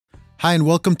Hi and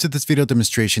welcome to this video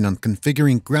demonstration on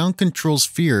configuring ground control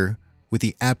sphere with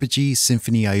the Apogee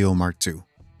Symphony IO Mark II.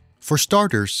 For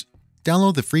starters,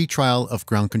 download the free trial of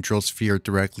ground control sphere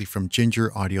directly from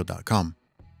gingeraudio.com.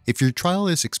 If your trial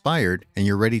is expired and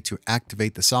you're ready to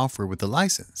activate the software with the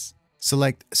license,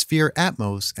 select Sphere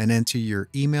Atmos and enter your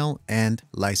email and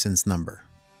license number.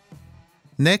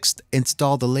 Next,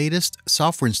 install the latest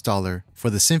software installer for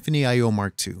the Symphony IO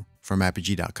Mark II from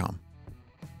apogee.com.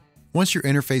 Once your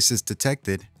interface is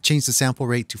detected, change the sample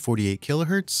rate to 48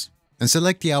 kHz and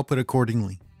select the output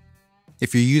accordingly.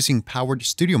 If you're using powered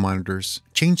studio monitors,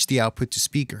 change the output to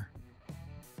speaker.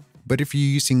 But if you're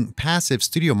using passive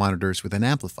studio monitors with an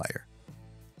amplifier,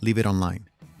 leave it online.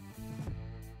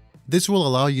 This will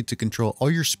allow you to control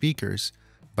all your speakers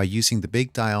by using the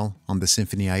big dial on the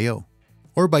Symphony IO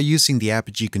or by using the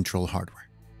Apogee control hardware.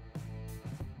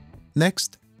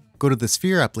 Next, go to the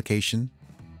Sphere application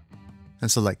and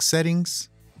select Settings,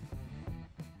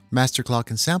 Master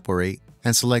Clock and Sample Rate,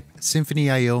 and select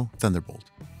Symphony IO Thunderbolt.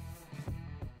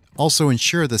 Also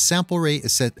ensure the sample rate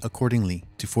is set accordingly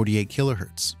to 48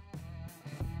 kHz.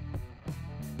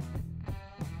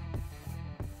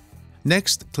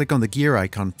 Next, click on the gear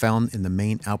icon found in the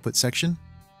main output section.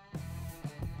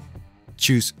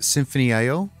 Choose Symphony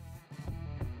IO.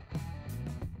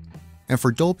 And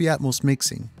for Dolby Atmos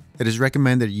mixing, it is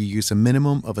recommended you use a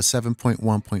minimum of a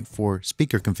 7.1.4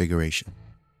 speaker configuration.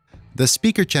 The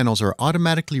speaker channels are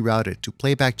automatically routed to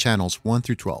playback channels 1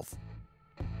 through 12.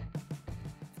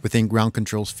 Within Ground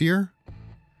Control Sphere,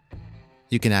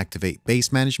 you can activate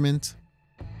bass management,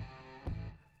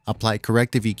 apply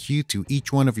corrective EQ to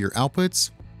each one of your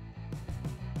outputs,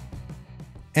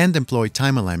 and employ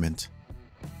time alignment.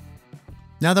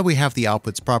 Now that we have the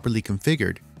outputs properly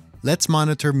configured, let's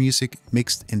monitor music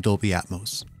mixed in Dolby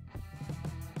Atmos.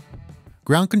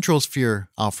 Ground Control Sphere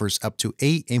offers up to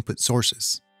 8 input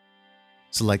sources.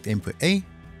 Select Input A,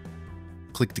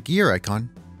 click the gear icon,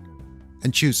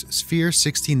 and choose Sphere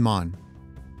 16 Mon.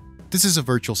 This is a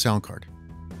virtual sound card.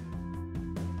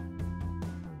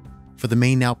 For the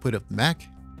main output of the Mac,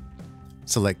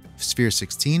 select Sphere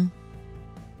 16,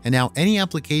 and now any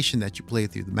application that you play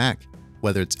through the Mac,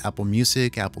 whether it's Apple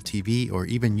Music, Apple TV, or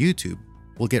even YouTube,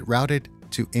 will get routed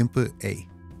to Input A.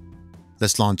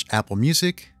 Let's launch Apple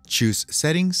Music, choose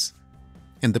Settings.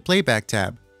 In the Playback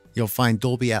tab, you'll find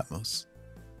Dolby Atmos.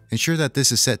 Ensure that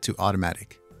this is set to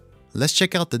automatic. Let's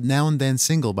check out the Now and Then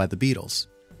single by the Beatles,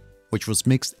 which was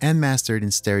mixed and mastered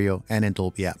in stereo and in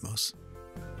Dolby Atmos.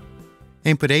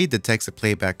 Input A detects the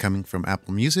playback coming from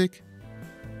Apple Music,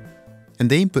 and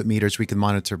the input meters we can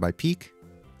monitor by peak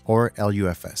or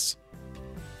LUFS.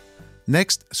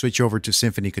 Next, switch over to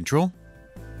Symphony Control,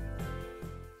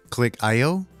 click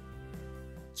I/O,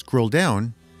 scroll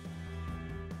down,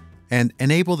 and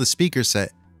enable the speaker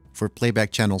set for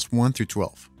playback channels 1 through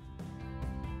 12.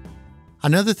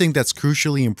 Another thing that's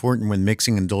crucially important when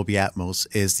mixing in Dolby Atmos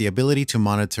is the ability to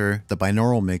monitor the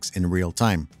binaural mix in real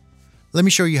time. Let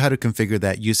me show you how to configure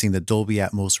that using the Dolby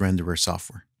Atmos renderer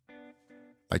software.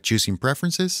 By choosing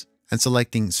Preferences and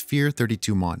selecting Sphere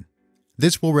 32 Mon.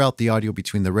 This will route the audio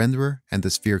between the renderer and the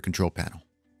Sphere control panel.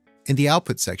 In the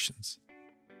output sections,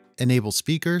 enable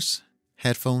speakers,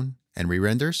 headphone, and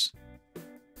re-renders.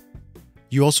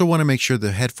 You also want to make sure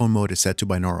the headphone mode is set to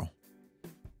binaural.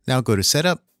 Now go to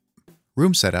Setup,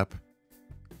 Room Setup,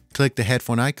 click the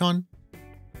headphone icon,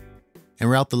 and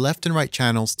route the left and right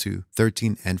channels to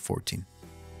 13 and 14.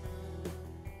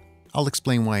 I'll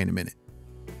explain why in a minute.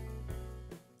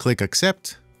 Click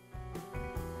Accept,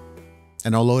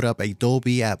 and I'll load up a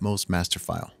Dolby Atmos master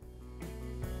file.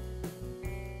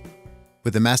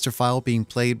 With the master file being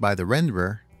played by the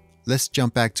renderer, let's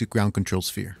jump back to Ground Control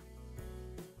Sphere.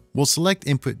 We'll select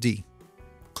Input D,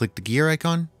 click the gear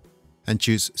icon, and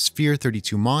choose Sphere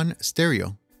 32 Mon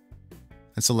Stereo,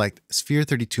 and select Sphere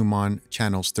 32 Mon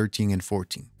channels 13 and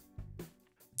 14.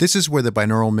 This is where the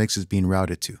binaural mix is being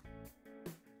routed to.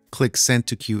 Click Send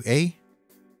to QA,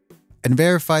 and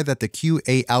verify that the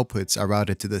QA outputs are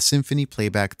routed to the Symphony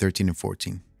Playback 13 and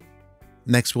 14.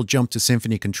 Next, we'll jump to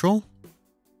Symphony Control,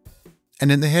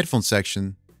 and in the headphone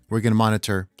section, we're going to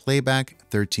monitor Playback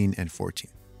 13 and 14.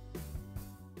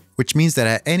 Which means that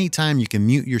at any time you can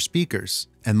mute your speakers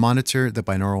and monitor the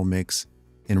binaural mix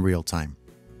in real time.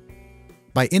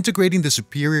 By integrating the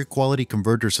superior quality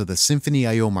converters of the Symphony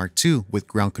IO Mark II with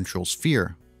Ground Control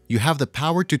Sphere, you have the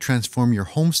power to transform your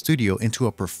home studio into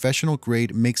a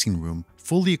professional-grade mixing room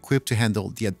fully equipped to handle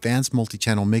the advanced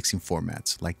multi-channel mixing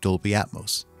formats like Dolby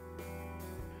Atmos.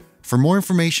 For more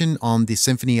information on the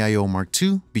Symphony IO Mark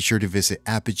II, be sure to visit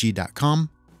apogee.com,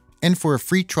 and for a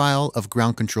free trial of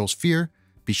Ground Control Sphere,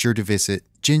 be sure to visit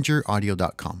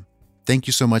gingeraudio.com. Thank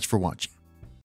you so much for watching.